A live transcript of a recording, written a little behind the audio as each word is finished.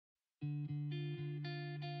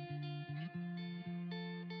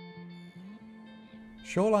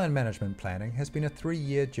Shoreline management planning has been a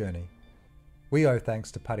 3-year journey. We owe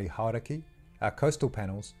thanks to Pari Hauraki, our coastal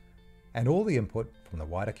panels, and all the input from the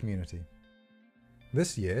wider community.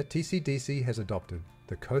 This year, TCDC has adopted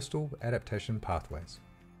the Coastal Adaptation Pathways.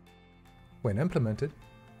 When implemented,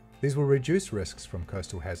 these will reduce risks from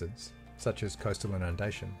coastal hazards, such as coastal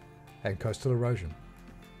inundation and coastal erosion.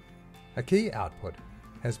 A key output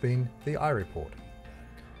has been the ireport.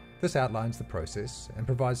 This outlines the process and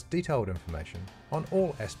provides detailed information on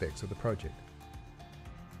all aspects of the project.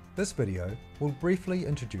 This video will briefly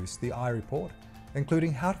introduce the ireport,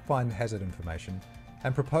 including how to find hazard information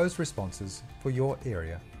and propose responses for your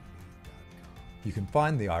area. You can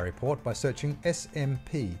find the ireport by searching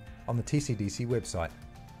SMP on the TCDC website.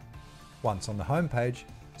 Once on the home page,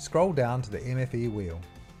 scroll down to the MFE wheel.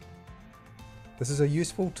 This is a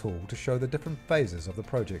useful tool to show the different phases of the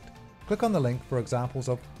project. Click on the link for examples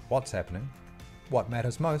of what's happening, what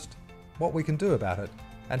matters most, what we can do about it,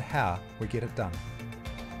 and how we get it done.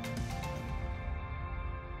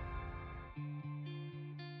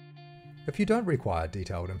 If you don't require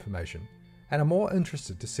detailed information and are more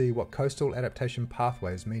interested to see what coastal adaptation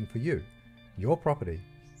pathways mean for you, your property,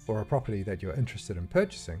 or a property that you're interested in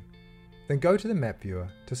purchasing, then go to the map viewer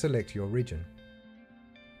to select your region.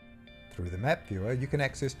 Through the map viewer, you can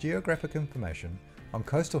access geographic information on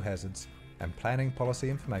coastal hazards and planning policy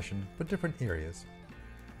information for different areas.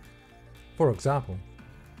 For example,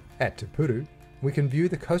 at Te Puru, we can view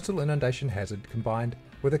the coastal inundation hazard combined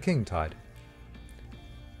with a king tide,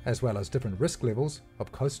 as well as different risk levels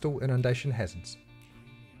of coastal inundation hazards.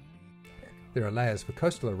 There are layers for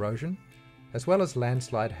coastal erosion, as well as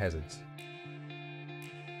landslide hazards.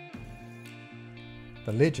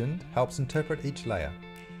 The legend helps interpret each layer.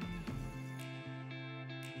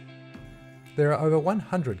 There are over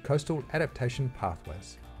 100 coastal adaptation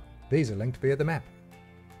pathways. These are linked via the map.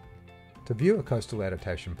 To view a coastal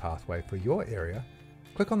adaptation pathway for your area,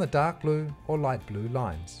 click on the dark blue or light blue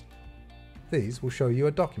lines. These will show you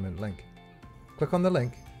a document link. Click on the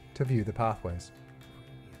link to view the pathways.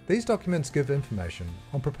 These documents give information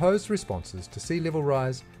on proposed responses to sea level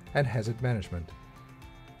rise and hazard management.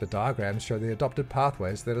 The diagrams show the adopted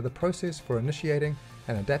pathways that are the process for initiating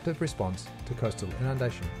an adaptive response to coastal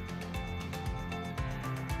inundation.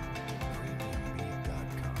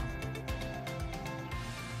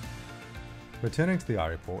 Returning to the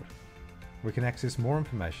ireport, we can access more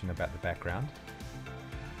information about the background,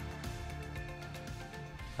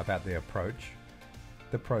 about the approach,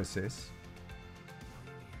 the process,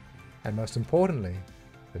 and most importantly,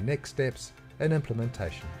 the next steps in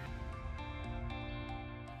implementation.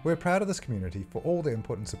 We're proud of this community for all the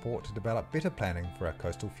input and support to develop better planning for our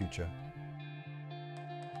coastal future.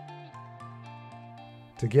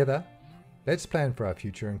 Together, let's plan for our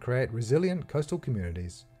future and create resilient coastal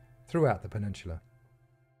communities throughout the peninsula.